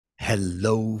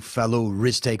Hello, fellow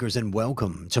risk takers, and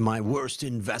welcome to my worst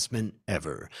investment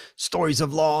ever. Stories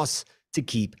of loss to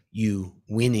keep you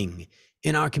winning.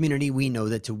 In our community, we know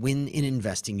that to win in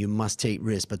investing, you must take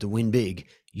risk, but to win big,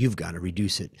 you've got to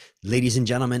reduce it. Ladies and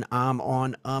gentlemen, I'm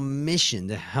on a mission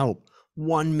to help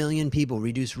 1 million people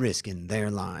reduce risk in their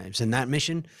lives. And that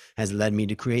mission has led me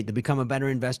to create the Become a Better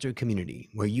Investor community,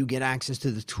 where you get access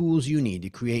to the tools you need to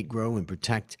create, grow, and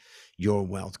protect your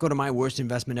wealth. Go to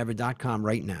myworstinvestmentever.com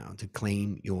right now to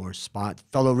claim your spot.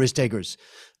 Fellow risk takers,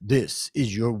 this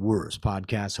is your worst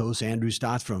podcast host, Andrew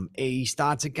Stotz from A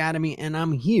Stotz Academy, and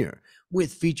I'm here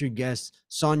with featured guest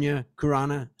Souniya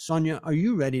Khurana. Souniya, are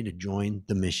you ready to join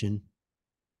the mission?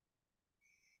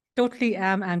 Totally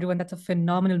am, Andrew, and that's a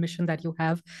phenomenal mission that you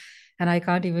have. And I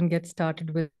can't even get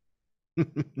started with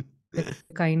the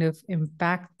kind of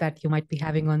impact that you might be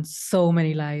having on so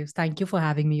many lives. Thank you for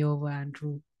having me over,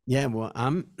 Andrew. Yeah, well,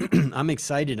 I'm I'm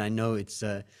excited. I know it's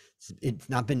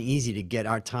not been easy to get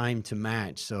our time to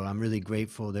match, so I'm really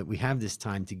grateful that we have this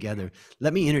time together.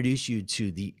 Let me introduce you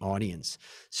to the audience.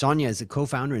 Souniya is the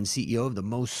co-founder and CEO of the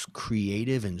most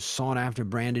creative and sought-after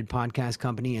branded podcast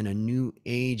company and a new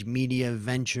age media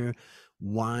venture,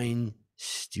 Wine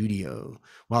Studio.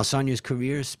 While Souniya's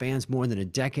career spans more than a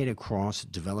decade across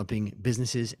developing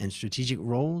businesses and strategic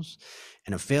roles,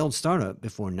 and a failed startup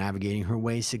before navigating her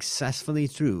way successfully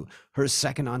through her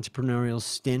second entrepreneurial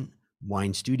stint,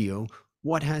 Wine Studio,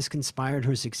 what has conspired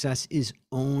her success is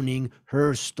owning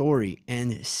her story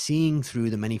and seeing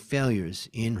through the many failures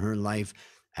in her life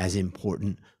as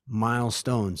important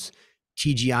milestones.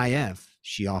 TGIF,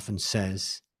 she often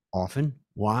says. Often.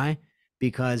 Why?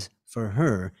 Because for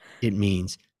her, it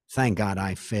means, thank God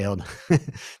I failed.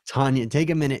 Tanya, take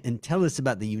a minute and tell us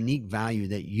about the unique value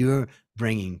that you're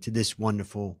bringing to this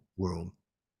wonderful world.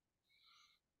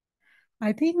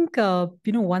 I think,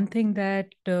 one thing that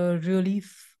really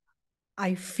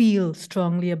I feel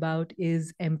strongly about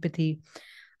is empathy,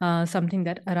 something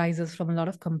that arises from a lot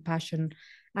of compassion.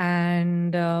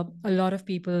 And a lot of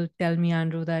people tell me,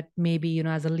 Andrew, that maybe,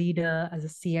 as a leader, as a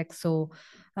CXO,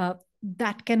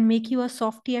 that can make you a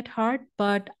softie at heart.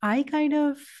 But I kind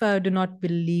of do not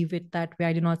believe it that way.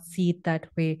 I do not see it that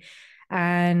way.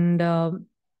 And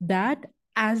that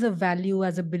as a value,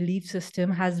 as a belief system,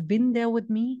 has been there with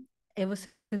me ever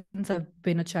since I've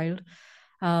been a child.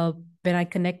 Uh, when I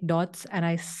connect dots and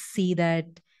I see that,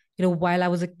 while I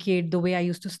was a kid, the way I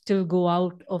used to still go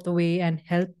out of the way and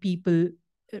help people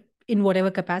in whatever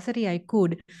capacity I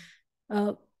could,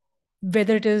 uh,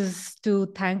 whether it is to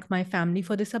thank my family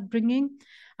for this upbringing,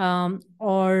 or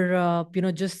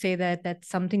just say that that's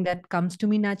something that comes to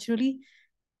me naturally,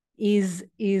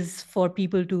 is for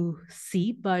people to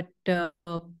see. But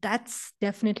that's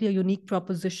definitely a unique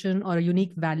proposition or a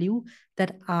unique value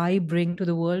that I bring to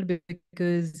the world,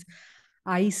 because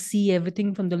I see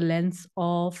everything from the lens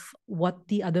of what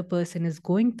the other person is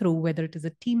going through, whether it is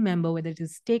a team member, whether it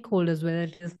is stakeholders, whether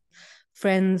it is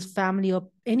friends, family, or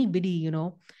anybody,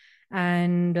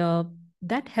 and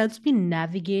that helps me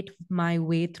navigate my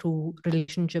way through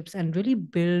relationships and really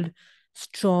build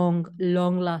strong,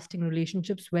 long lasting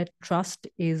relationships where trust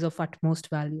is of utmost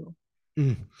value.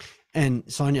 Mm. And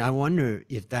Souniya, I wonder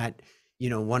if that,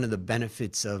 one of the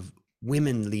benefits of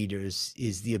women leaders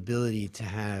is the ability to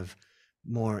have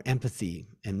more empathy,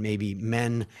 and maybe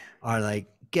men are like,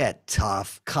 get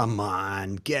tough, come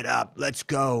on, get up, let's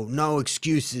go, no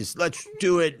excuses, let's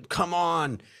do it, come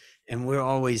on. And we're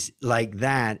always like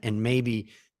that. And maybe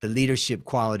the leadership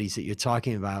qualities that you're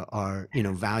talking about are,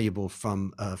 valuable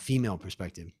from a female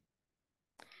perspective.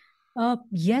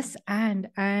 Yes, and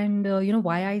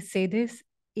why I say this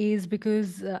is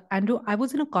because, Andrew, I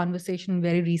was in a conversation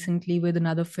very recently with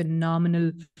another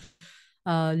phenomenal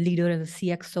leader and a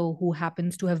CXO who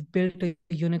happens to have built a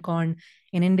unicorn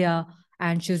in India,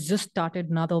 and she's just started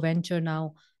another venture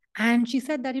now. And she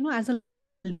said that, as a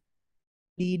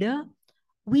leader,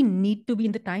 we need to be,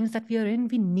 in the times that we are in,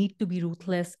 we need to be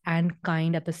ruthless and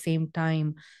kind at the same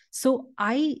time. So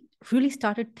I really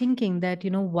started thinking that,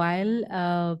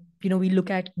 while we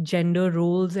look at gender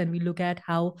roles and we look at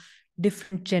how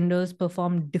different genders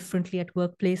perform differently at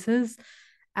workplaces,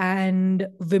 and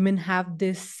women have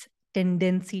this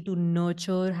tendency to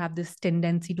nurture, have this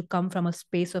tendency to come from a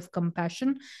space of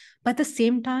compassion, but at the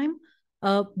same time,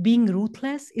 being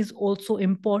ruthless is also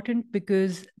important,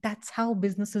 because that's how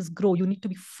businesses grow. You need to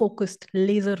be focused,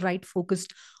 laser right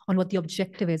focused on what the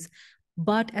objective is,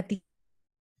 but at the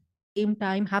same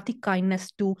time have the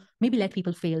kindness to maybe let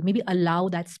people fail, maybe allow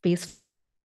that space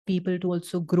people to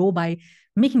also grow by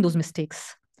making those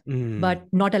mistakes, but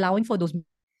not allowing for those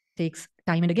mistakes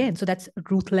time and again. So that's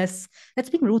ruthless, that's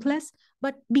being ruthless,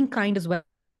 but being kind as well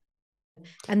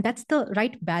And that's the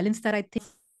right balance that I think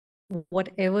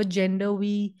whatever gender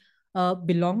we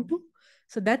belong to.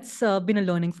 So that's been a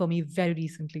learning for me very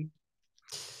recently.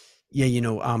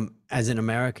 Yeah, as an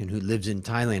American who lives in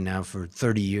Thailand now for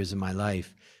 30 years of my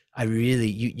life, I really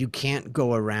you can't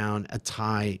go around a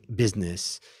Thai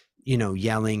business,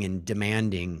 yelling and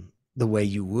demanding the way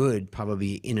you would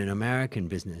probably in an American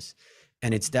business.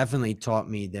 And it's definitely taught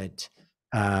me that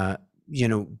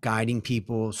guiding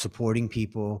people, supporting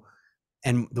people,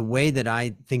 and the way that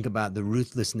I think about the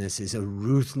ruthlessness is a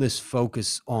ruthless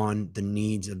focus on the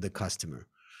needs of the customer.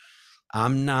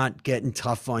 I'm not getting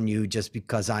tough on you just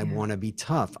because I want to be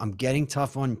tough. I'm getting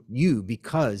tough on you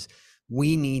because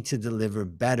we need to deliver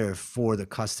better for the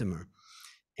customer.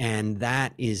 And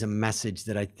that is a message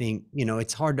that I think,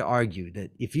 it's hard to argue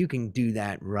that if you can do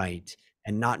that right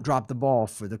and not drop the ball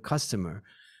for the customer,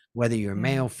 whether you're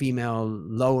male, female,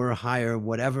 lower, higher,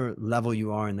 whatever level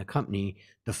you are in the company,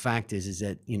 the fact is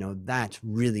that, that's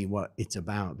really what it's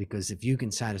about. Because if you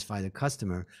can satisfy the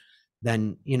customer,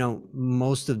 then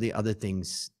most of the other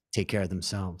things take care of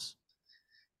themselves.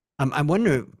 I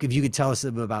wonder if you could tell us a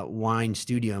little bit about Wine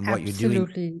Studio and what you're doing.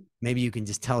 Absolutely. Maybe you can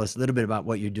just tell us a little bit about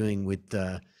what you're doing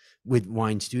with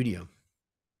Wine Studio.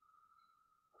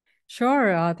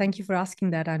 Sure. Thank you for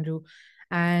asking that, Andrew.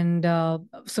 And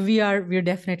so we're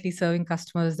definitely serving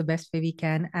customers the best way we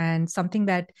can. And something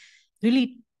that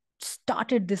really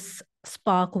started this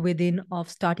spark within of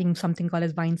starting something called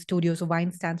as Wine Studio. So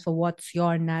Wine stands for What's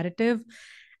Your Narrative?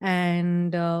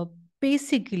 And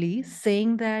basically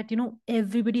saying that,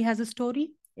 everybody has a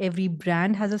story, every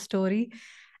brand has a story.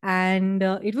 And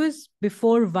it was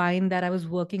before Wine that I was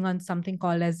working on something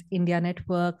called as India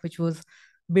Network, which was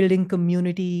building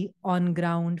community on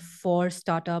ground for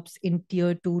startups in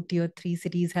tier 2, tier 3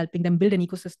 cities, helping them build an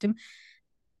ecosystem.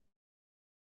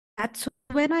 That's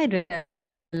when I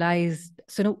realized,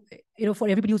 so, for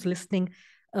everybody who's listening,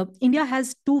 India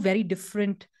has two very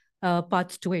different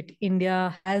parts to it.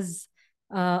 India has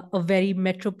a very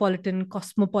metropolitan,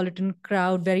 cosmopolitan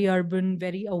crowd, very urban,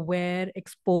 very aware,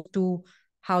 exposed to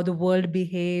how the world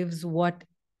behaves, what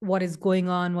is going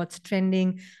on, what's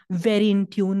trending, very in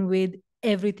tune with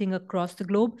everything across the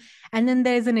globe. And then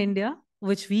there's an India,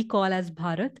 which we call as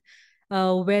Bharat,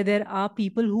 where there are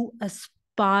people who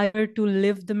aspire to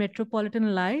live the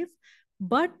metropolitan life,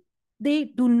 but they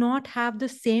do not have the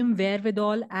same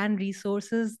wherewithal and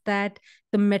resources that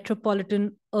the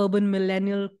metropolitan, urban,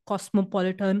 millennial,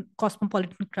 cosmopolitan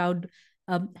crowd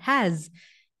has.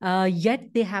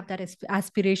 Yet they have that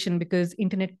aspiration because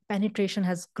internet penetration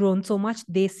has grown so much.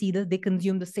 They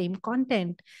consume the same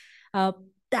content. Uh,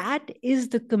 that is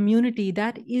the community.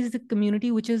 That is the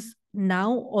community which is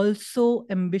now also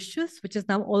ambitious, which is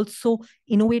now also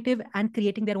innovative and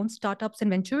creating their own startups and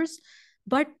ventures.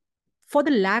 But for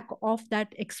the lack of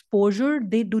that exposure,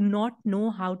 they do not know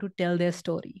how to tell their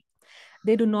story.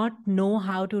 They do not know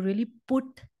how to really put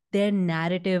their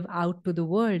narrative out to the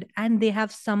world. And they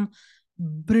have some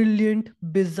brilliant,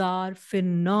 bizarre,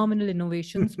 phenomenal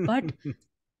innovations, but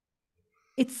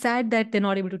it's sad that they're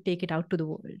not able to take it out to the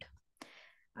world.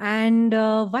 And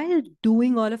while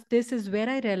doing all of this is where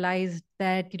I realized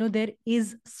that, there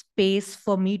is space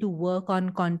for me to work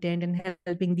on content and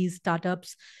helping these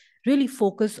startups really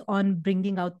focus on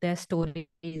bringing out their stories.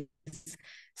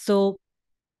 So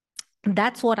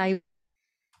that's what I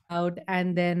out.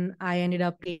 And then I ended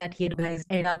up that here guys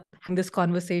ended up having this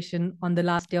conversation on the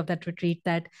last day of that retreat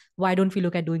that why don't we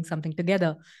look at doing something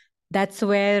together? That's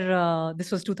where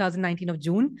this was 2019 of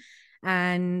June.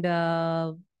 And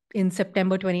in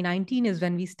September 2019 is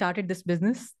when we started this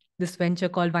business, this venture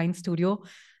called Wine Studio,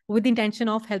 with the intention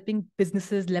of helping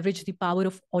businesses leverage the power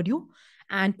of audio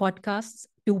and podcasts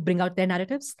to bring out their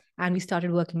narratives. And we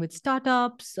started working with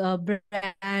startups,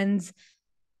 brands,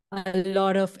 a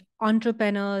lot of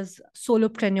entrepreneurs,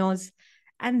 solopreneurs,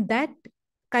 and that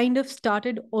kind of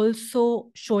started also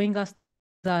showing us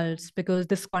results because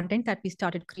this content that we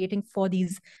started creating for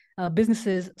these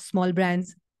businesses, small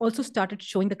brands, also started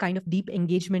showing the kind of deep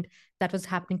engagement that was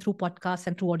happening through podcasts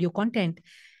and through audio content.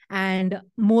 And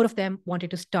more of them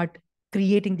wanted to start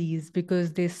creating these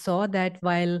because they saw that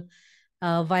while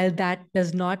that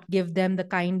does not give them the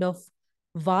kind of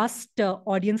vast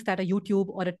audience that a YouTube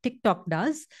or a TikTok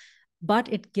does,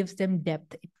 but it gives them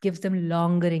depth, it gives them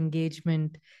longer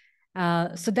engagement.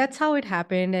 So that's how it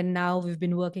happened. And now we've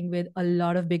been working with a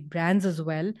lot of big brands as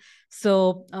well.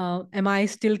 So, am I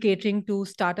still catering to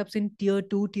startups in tier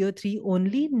 2, tier 3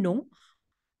 only? No.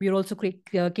 We're also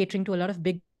catering to a lot of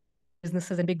big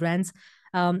businesses and big brands.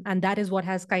 And that is what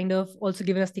has kind of also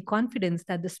given us the confidence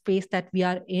that the space that we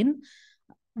are in,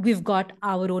 we've got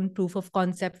our own proof of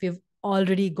concept. We've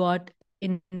already got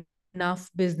in enough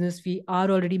business. We are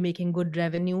already making good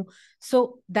revenue.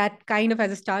 So that kind of,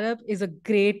 as a startup, is a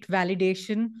great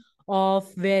validation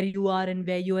of where you are and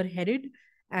where you are headed.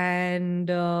 And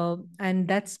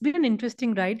that's been an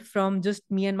interesting ride from just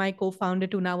me and my co-founder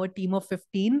to now a team of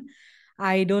 15.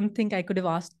 I don't think I could have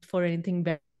asked for anything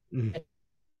better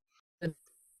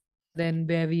than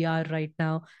where we are right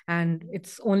now. And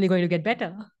it's only going to get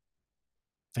better.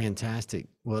 Fantastic.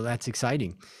 Well, that's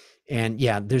exciting. And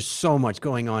yeah, there's so much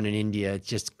going on in India. It's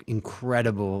just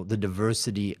incredible, the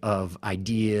diversity of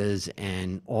ideas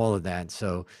and all of that.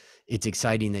 So it's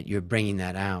exciting that you're bringing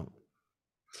that out.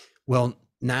 Well,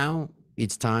 now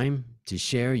it's time to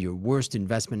share your worst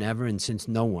investment ever. And since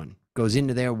no one goes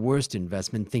into their worst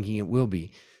investment thinking it will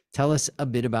be, tell us a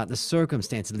bit about the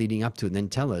circumstances leading up to it, and then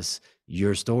tell us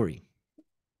your story.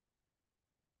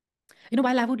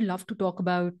 While I would love to talk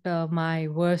about my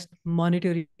worst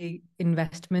monetary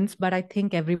investments, but I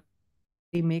think everybody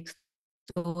makes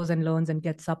those and learns and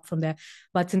gets up from there.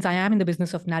 But since I am in the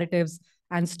business of narratives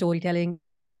and storytelling,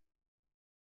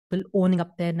 people owning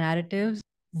up their narratives,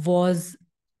 was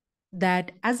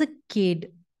that as a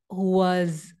kid who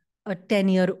was a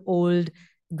 10-year-old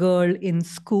girl in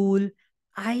school,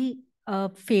 I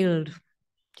failed.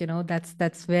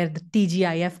 That's where the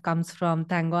TGIF comes from.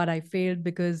 Thank God I failed,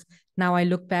 because now I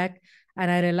look back and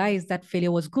I realize that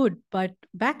failure was good. But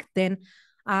back then,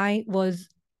 I was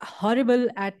horrible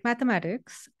at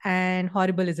mathematics, and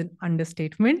horrible is an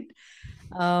understatement.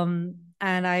 And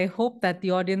I hope that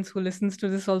the audience who listens to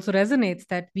this also resonates,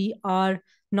 that we are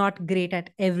not great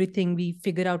at everything. We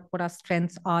figure out what our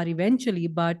strengths are eventually.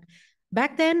 But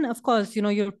back then, of course,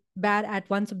 you're bad at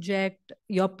one subject,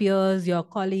 your peers, your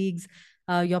colleagues,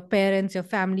 your parents, your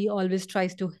family always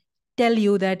tries to tell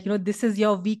you that, this is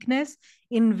your weakness,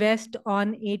 invest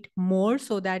on it more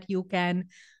so that you can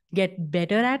get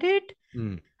better at it.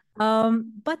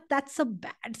 But that's a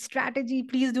bad strategy.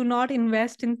 Please do not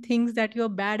invest in things that you're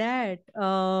bad at.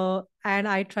 And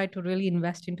I tried to really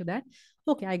invest into that.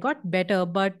 Okay, I got better,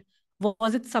 but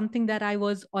was it something that I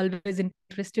was always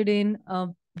interested in?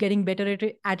 Getting better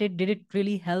at it, did it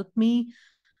really help me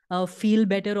feel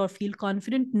better or feel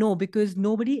confident? No, because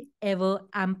nobody ever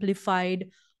amplified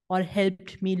or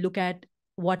helped me look at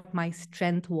what my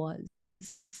strength was.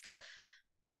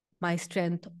 My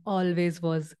strength always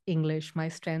was English. My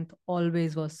strength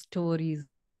always was stories.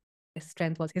 My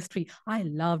strength was history. I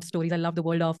loved stories. I loved the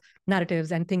world of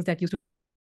narratives and things that used to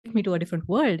take me to a different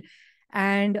world.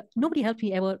 And nobody helped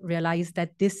me ever realize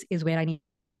that this is where I need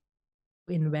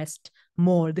to invest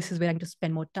more. This is where I need to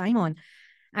spend more time on.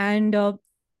 And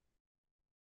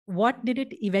what did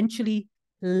it eventually,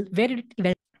 where did it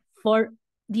eventually, for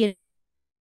the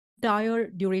entire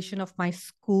duration of my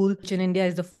school, which in India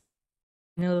is the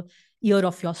final year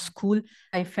of your school,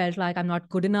 I felt like I'm not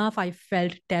good enough. I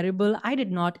felt terrible. I did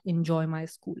not enjoy my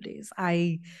school days.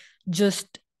 I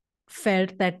just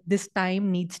felt that this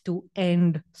time needs to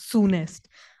end soonest.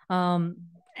 And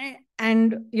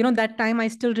that time I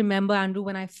still remember, Andrew,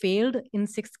 when I failed in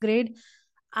 6th grade,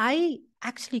 I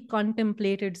actually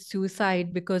contemplated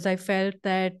suicide because I felt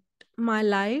that my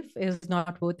life is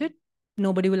not worth it.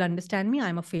 Nobody will understand me.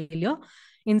 I'm a failure.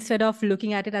 Instead of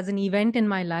looking at it as an event in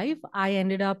my life, I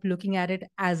ended up looking at it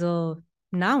as a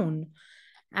noun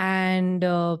and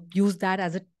used that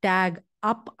as a tag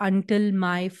up until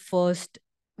my first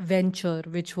venture,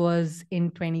 which was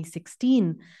in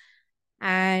 2016.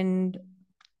 And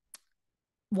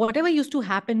whatever used to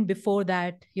happen before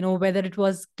that, whether it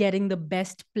was getting the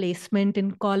best placement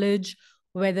in college,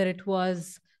 whether it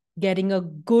was getting a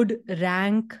good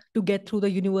rank to get through the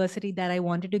university that I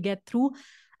wanted to get through,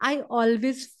 I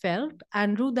always felt,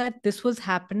 Andrew, that this was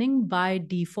happening by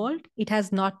default. It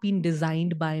has not been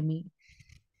designed by me.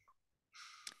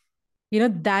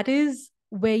 That is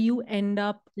where you end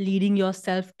up leading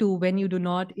yourself to when you do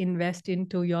not invest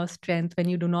into your strength, when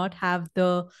you do not have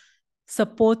the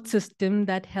support system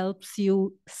that helps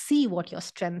you see what your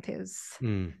strength is.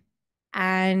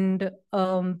 And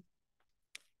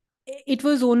it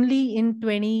was only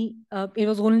it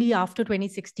was only after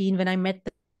 2016 when I met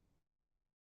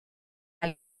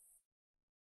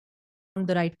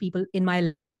the right people in my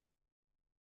life.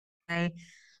 I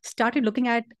started looking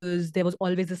at, because there was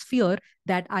always this fear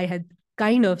that I had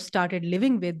kind of started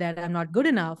living with, that I'm not good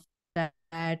enough,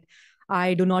 that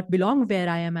I do not belong where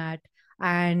I am at.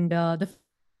 And that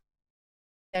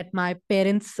my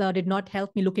parents did not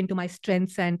help me look into my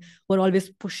strengths and were always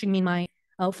pushing me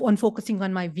on focusing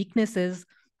on my weaknesses.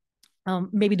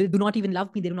 Maybe they do not even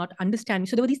love me. They do not understand me.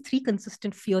 So there were these 3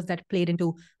 consistent fears that played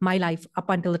into my life up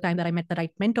until the time that I met the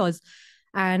right mentors.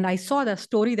 And I saw the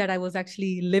story that I was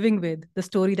actually living with, the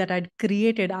story that I'd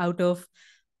created out of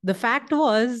The fact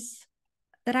was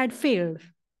that I'd failed,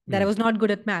 that I was not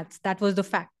good at maths. That was the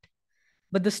fact.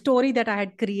 But the story that I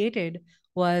had created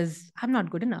was I'm not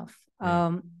good enough.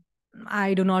 Yeah.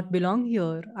 I do not belong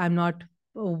here. I'm not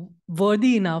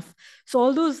worthy enough. So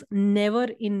all those never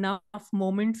enough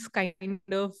moments kind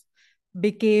of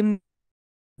became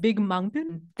big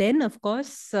mountain. Then, of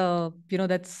course,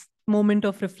 that's moment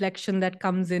of reflection that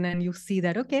comes in, and you see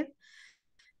that okay,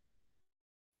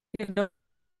 you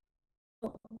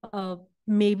know,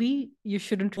 maybe you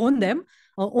shouldn't own them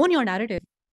or own your narrative.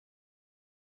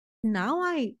 Now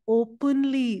I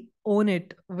openly own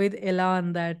it with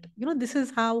Elan that, this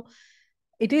is how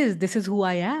it is. This is who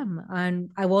I am.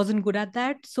 And I wasn't good at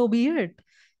that. So be it.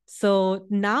 So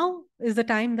now is the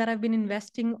time that I've been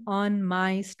investing on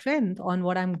my strength, on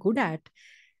what I'm good at.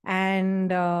 And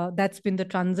that's been the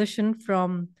transition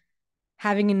from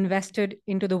having invested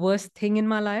into the worst thing in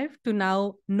my life to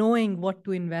now knowing what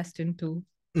to invest into.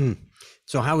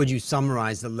 So how would you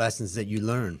summarize the lessons that you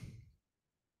learn?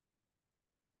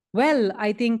 Well,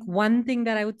 I think one thing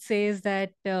that I would say is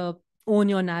that own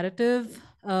your narrative.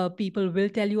 People will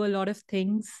tell you a lot of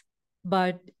things,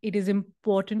 but it is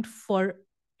important for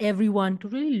everyone to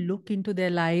really look into their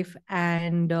life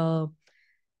and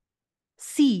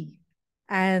see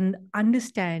and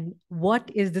understand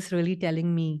what is this really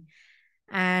telling me,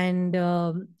 and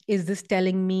is this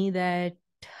telling me that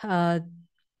uh,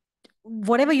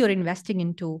 whatever you're investing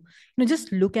into,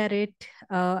 just look at it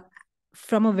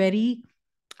from a very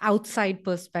outside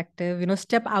perspective,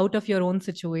 step out of your own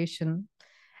situation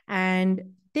and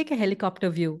take a helicopter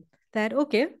view that,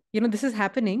 okay, this is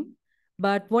happening,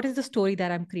 but what is the story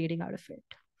that I'm creating out of it?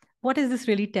 What is this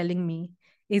really telling me?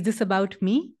 Is this about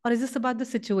me or is this about the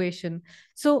situation?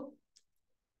 So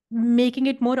making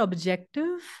it more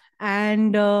objective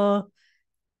and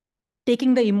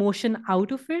taking the emotion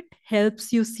out of it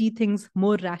helps you see things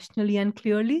more rationally and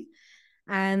clearly.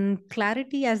 And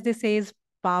clarity, as they say, is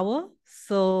power.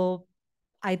 So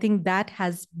I think that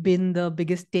has been the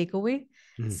biggest takeaway.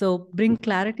 So bring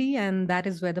clarity, and that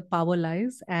is where the power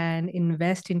lies, and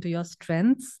invest into your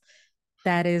strengths.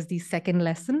 That is the second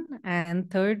lesson. And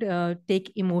third,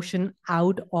 take emotion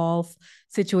out of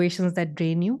situations that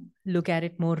drain you. Look at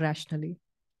it more rationally.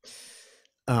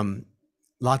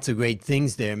 Lots of great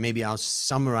things there. Maybe I'll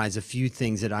summarize a few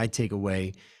things that I take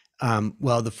away.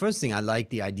 Well, the first thing, I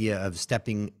like the idea of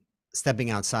stepping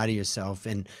outside of yourself.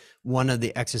 And one of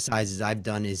the exercises I've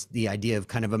done is the idea of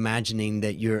kind of imagining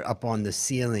that you're up on the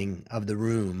ceiling of the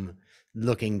room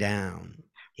looking down,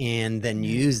 and then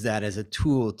use that as a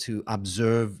tool to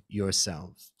observe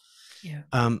yourself. Yeah.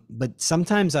 But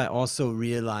sometimes I also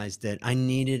realized that I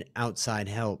needed outside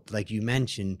help. Like you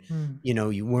mentioned,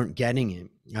 you weren't getting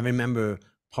it. I remember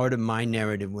part of my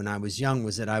narrative when I was young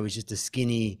was that I was just a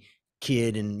skinny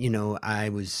kid, and I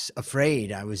was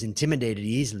afraid, I was intimidated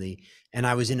easily. And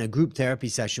I was in a group therapy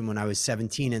session when I was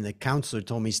 17, and the counselor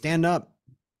told me, stand up,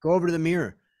 go over to the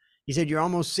mirror. He said, you're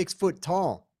almost 6 foot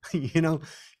tall.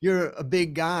 You're a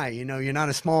big guy, you're not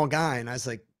a small guy. And I was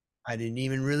like, I didn't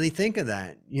even really think of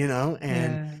that,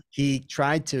 and he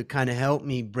tried to kind of help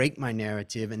me break my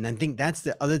narrative. And I think that's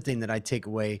the other thing that I take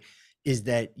away, is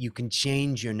that you can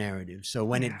change your narrative. So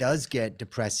when it does get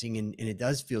depressing and it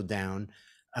does feel down,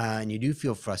 and you do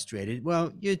feel frustrated, well,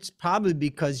 it's probably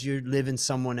because you're living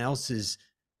someone else's,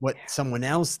 what someone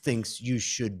else thinks you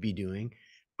should be doing.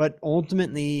 But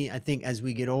ultimately, I think as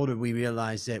we get older, we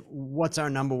realize that what's our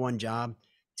number one job?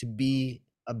 To be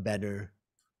a better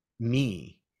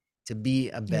me, to be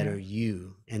a better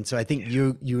you. And so I think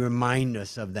you remind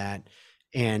us of that.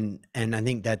 And I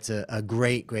think that's a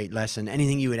great lesson.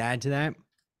 Anything you would add to that?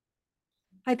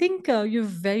 I think you've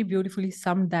very beautifully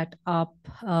summed that up.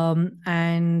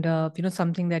 And,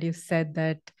 something that you said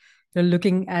that you're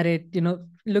looking at it,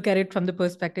 look at it from the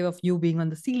perspective of you being on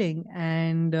the ceiling.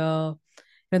 And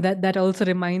that also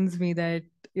reminds me that,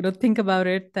 think about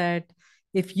it, that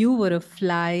if you were a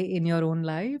fly in your own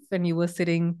life and you were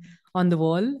sitting on the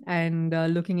wall and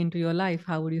looking into your life,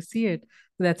 how would you see it?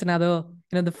 That's another,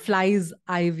 the fly's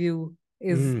eye view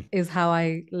is how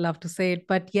I love to say it.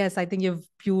 But yes, I think you've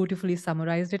beautifully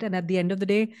summarized it. And at the end of the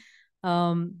day,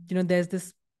 there's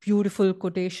this beautiful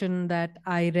quotation that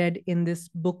I read in this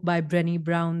book by Brené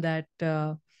Brown that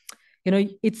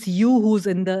it's you who's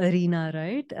in the arena,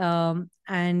 right?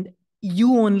 And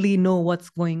you only know what's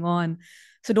going on.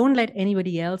 So don't let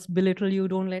anybody else belittle you.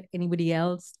 Don't let anybody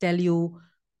else tell you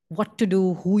what to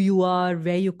do, who you are,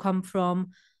 where you come from,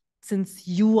 since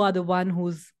you are the one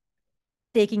who's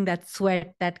taking that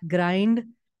sweat, that grind.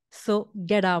 So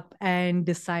get up and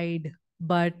decide,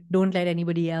 but don't let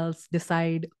anybody else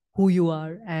decide who you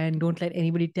are, and don't let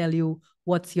anybody tell you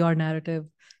what's your narrative.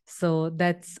 So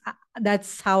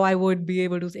that's how I would be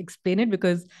able to explain it,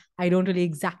 because I don't really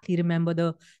exactly remember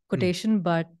the quotation,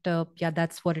 but yeah,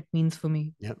 that's what it means for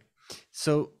me. Yep.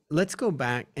 So let's go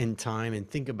back in time and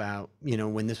think about,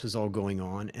 when this was all going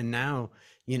on. And now,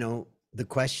 the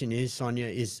question is,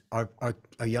 Sonia, are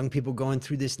young people going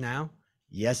through this now?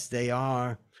 Yes, they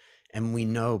are. And we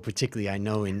know, particularly I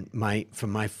know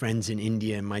from my friends in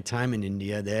India and my time in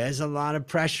India, there's a lot of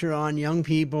pressure on young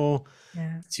people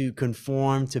Yeah. to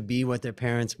conform, to be what their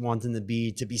parents want them to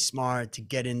be smart, to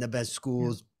get in the best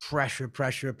schools, pressure,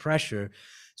 pressure, pressure.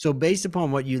 So based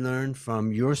upon what you learned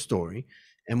from your story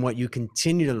and what you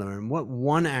continue to learn, what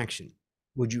one action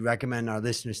would you recommend our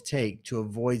listeners take to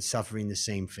avoid suffering the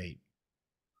same fate?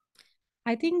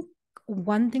 I think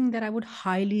one thing that I would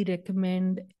highly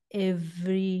recommend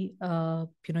every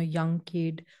young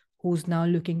kid who's now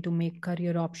looking to make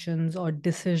career options or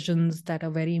decisions that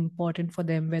are very important for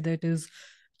them, whether it is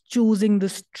choosing the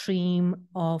stream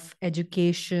of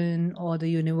education or the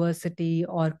university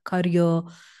or career.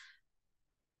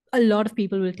 A lot of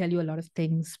people will tell you a lot of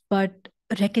things, but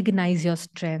recognize your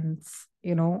strengths.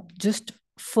 Just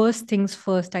first things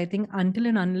first. I think until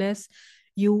and unless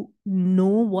you know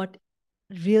what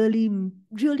really,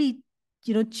 really,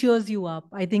 cheers you up.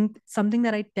 I think something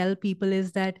that I tell people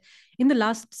is that in the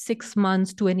last 6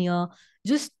 months to a year,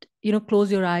 just,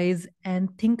 close your eyes and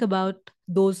think about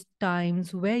those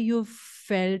times where you've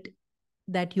felt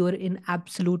that you're in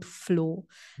absolute flow,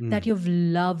 that you've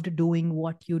loved doing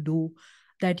what you do,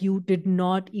 that you did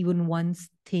not even once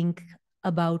think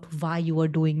about why you were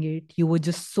doing it. You were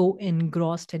just so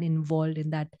engrossed and involved in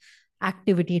that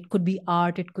activity. It could be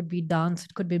art, it could be dance,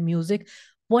 it could be music,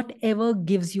 whatever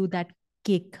gives you that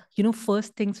kick.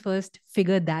 First things first,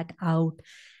 figure that out.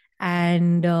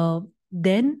 And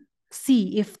then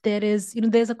see if there is,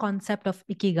 there's a concept of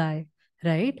ikigai,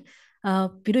 right?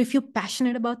 If you're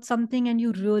passionate about something and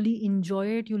you really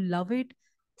enjoy it, you love it,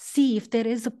 see if there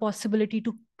is a possibility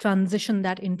to transition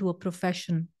that into a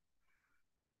profession,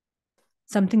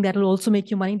 something that will also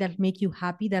make you money, that'll make you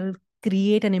happy, that'll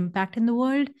create an impact in the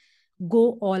world.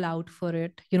 Go all out for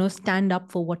it. Stand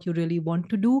up for what you really want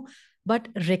to do, but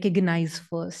recognize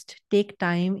first. Take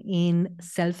time in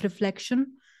self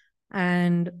reflection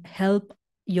and help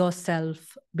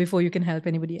yourself before you can help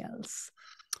anybody else.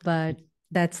 But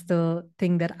that's the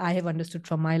thing that I have understood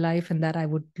from my life and that I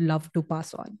would love to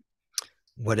pass on.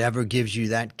 Whatever gives you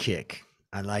that kick.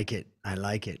 I like it. I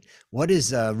like it. What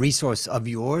is a resource of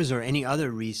yours or any other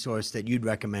resource that you'd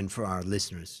recommend for our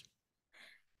listeners?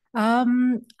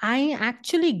 I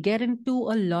actually get into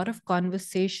a lot of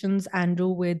conversations, Andrew,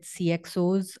 with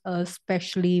CXOs,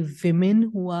 especially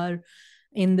women who are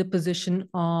in the position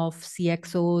of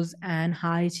CXOs and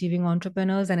high achieving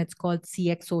entrepreneurs. And it's called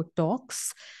CXO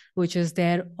Talks, which is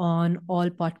there on all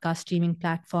podcast streaming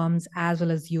platforms as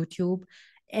well as YouTube.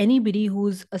 Anybody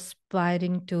who's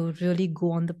aspiring to really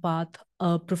go on the path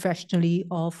professionally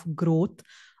of growth,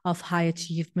 of high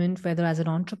achievement, whether as an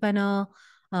entrepreneur,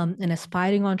 an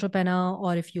aspiring entrepreneur,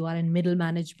 or if you are in middle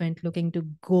management looking to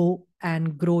go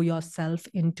and grow yourself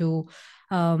into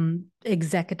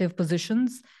executive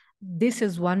positions, this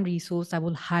is one resource I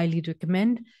will highly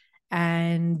recommend.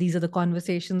 And these are the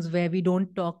conversations where we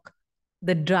don't talk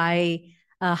the dry,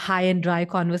 high and dry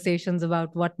conversations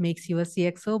about what makes you a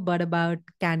CXO, but about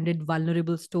candid,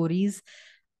 vulnerable stories,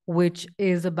 which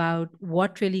is about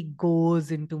what really goes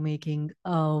into making,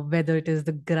 whether it is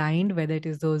the grind, whether it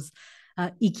is those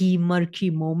icky,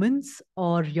 murky moments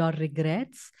or your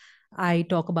regrets. I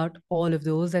talk about all of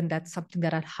those, and that's something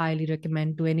that I'd highly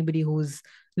recommend to anybody who's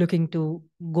looking to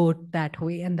go that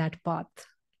way and that path.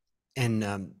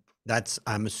 And that's,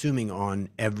 I'm assuming, on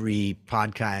every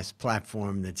podcast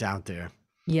platform that's out there.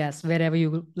 Yes, wherever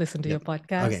you listen to your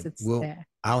podcast, Okay, it's there.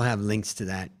 I'll have links to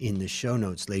that in the show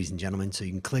notes, ladies and gentlemen, so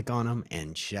you can click on them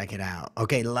and check it out.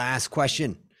 Okay, last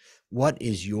question. What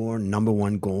is your number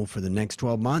one goal for the next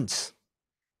 12 months?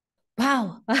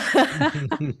 Wow.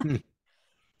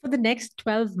 For the next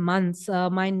 12 months,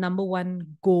 my number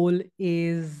one goal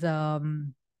is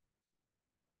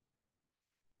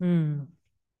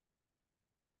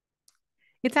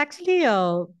it's actually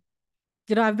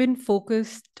I've been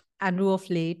focused, Andrew, of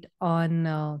late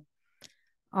on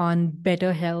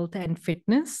better health and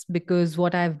fitness, because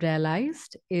what I've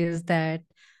realized is that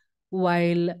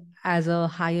while as a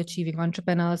high achieving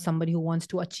entrepreneur, somebody who wants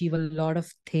to achieve a lot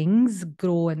of things,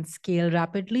 grow and scale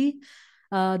rapidly,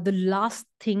 the last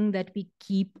thing that we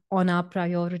keep on our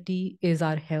priority is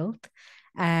our health.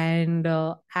 And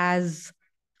as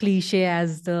cliche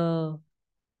as the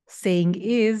saying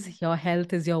is, your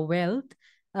health is your wealth,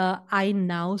 I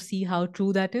now see how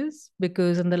true that is,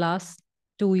 because in the last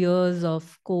 2 years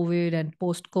of COVID and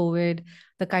post-COVID,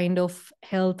 the kind of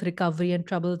health recovery and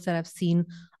troubles that I've seen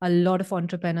a lot of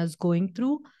entrepreneurs going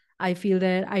through, I feel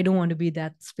that I don't want to be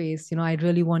that space. I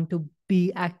really want to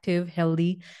be active,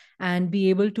 healthy, and be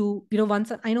able to,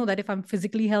 once I know that if I'm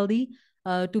physically healthy,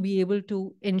 to be able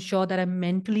to ensure that I'm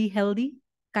mentally healthy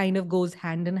kind of goes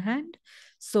hand in hand.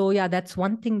 So, yeah, that's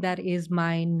one thing that is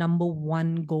my number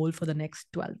one goal for the next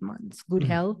 12 months: good Mm.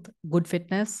 health, good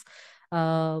fitness,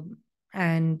 uh,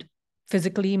 and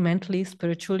physically, mentally,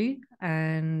 spiritually.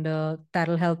 And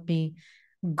that'll help me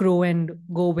grow and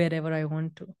go wherever I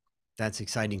want to. That's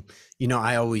exciting.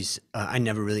 I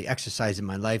never really exercised in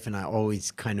my life, and I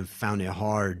always kind of found it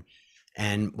hard.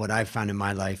 And what I found in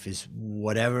my life is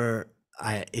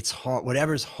it's hard,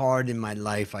 whatever's hard in my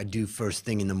life, I do first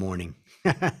thing in the morning.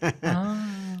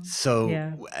 Ah, So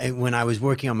yeah. when I was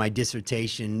working on my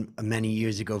dissertation many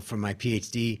years ago for my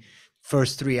PhD,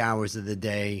 first 3 hours of the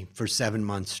day for 7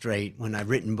 months straight, when I've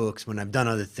written books, when I've done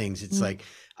other things, it's like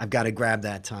I've got to grab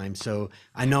that time. So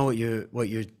I know what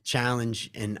your challenge,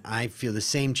 and I feel the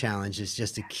same challenge, is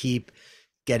just to keep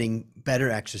getting better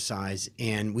exercise.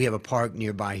 And we have a park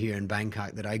nearby here in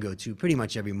Bangkok that I go to pretty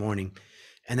much every morning.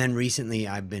 And then recently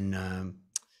I've been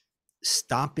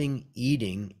stopping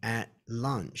eating at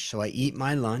lunch. So I eat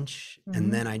my lunch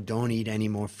and then I don't eat any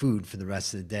more food for the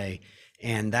rest of the day.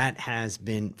 And that has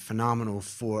been phenomenal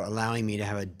for allowing me to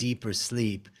have a deeper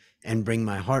sleep and bring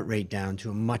my heart rate down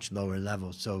to a much lower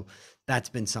level. So that's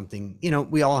been something,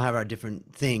 we all have our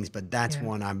different things, but that's Yeah.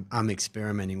 one I'm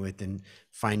experimenting with and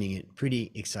finding it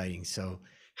pretty exciting. So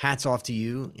hats off to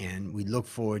you, and we look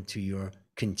forward to your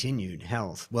continued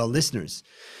health. Well, listeners,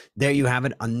 there you have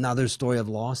it, another story of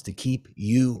loss to keep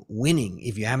you winning.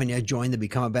 If you haven't yet joined the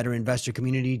Become a Better Investor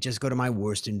community, just go to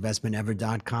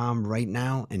myworstinvestmentever.com right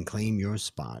now and claim your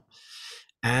spot.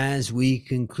 As we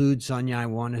conclude, Souniya, I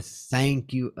want to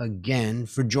thank you again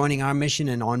for joining our mission,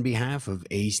 and on behalf of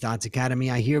A Stotz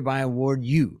Academy, I hereby award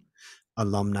you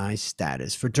alumni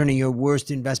status for turning your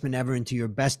worst investment ever into your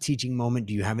best teaching moment.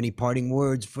 Do you have any parting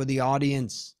words for the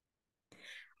audience?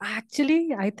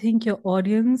 Actually, I think your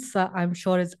audience, I'm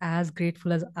sure, is as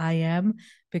grateful as I am,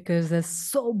 because there's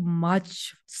so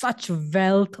much, such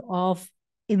wealth of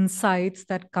insights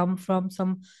that come from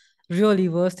some really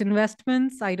worst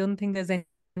investments. I don't think there's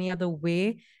any other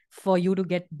way for you to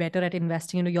get better at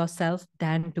investing into yourself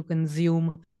than to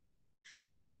consume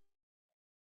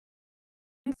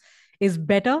is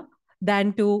better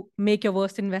than to make your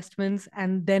worst investments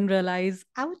and then realize,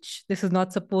 ouch, this is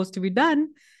not supposed to be done.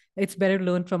 It's better to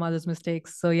learn from others'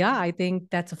 mistakes. So, yeah, I think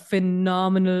that's a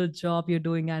phenomenal job you're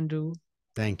doing, Andrew.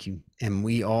 Thank you. And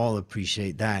we all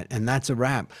appreciate that. And that's a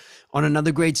wrap on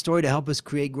another great story to help us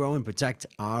create, grow, and protect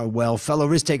our wealth. Fellow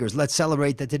risk takers, let's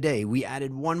celebrate that today we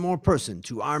added one more person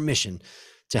to our mission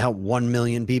to help 1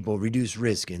 million people reduce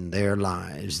risk in their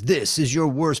lives. This is your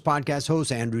worst podcast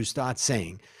host, Andrew Stotz,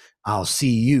 saying, I'll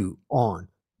see you on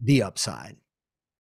the upside.